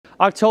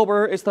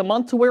October is the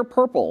month to wear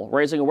purple,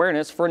 raising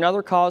awareness for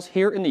another cause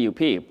here in the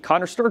UP.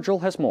 Connor Sturgill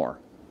has more.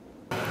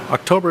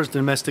 October is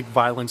Domestic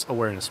Violence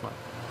Awareness Month,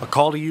 a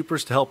call to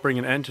UPers to help bring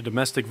an end to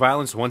domestic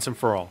violence once and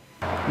for all.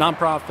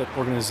 Nonprofit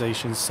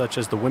organizations such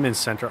as the Women's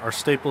Center are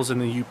staples in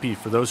the UP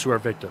for those who are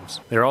victims.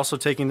 They are also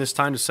taking this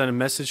time to send a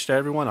message to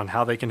everyone on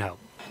how they can help.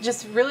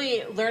 Just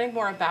really learning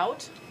more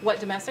about what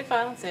domestic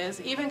violence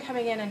is, even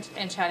coming in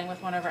and chatting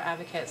with one of our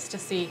advocates to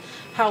see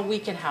how we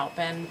can help,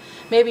 and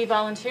maybe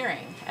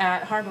volunteering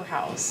at Harbor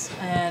House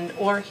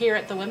or here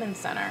at the Women's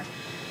Center.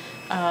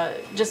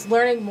 Just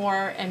learning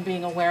more and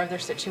being aware of their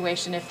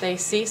situation. If they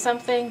see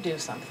something, do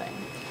something.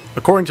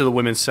 According to the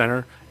Women's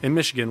Center, in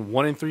Michigan,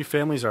 1 in 3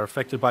 families are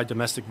affected by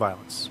domestic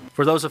violence.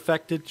 For those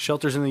affected,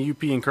 shelters in the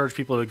UP encourage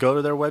people to go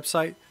to their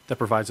website that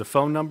provides a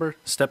phone number,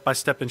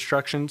 step-by-step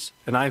instructions,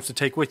 and items to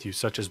take with you,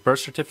 such as birth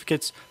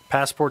certificates,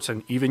 passports,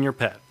 and even your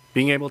pet.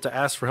 Being able to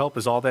ask for help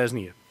is all that is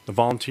needed. The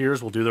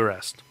volunteers will do the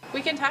rest.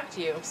 We can talk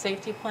to you,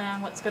 safety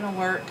plan, what's going to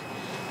work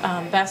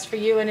best for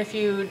you, and if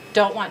you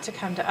don't want to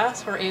come to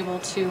us, we're able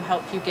to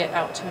help you get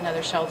out to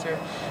another shelter.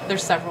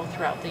 There's several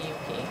throughout the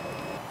UP.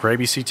 For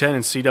ABC 10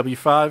 and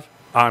CW5,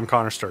 I'm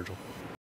Connor Sturgill.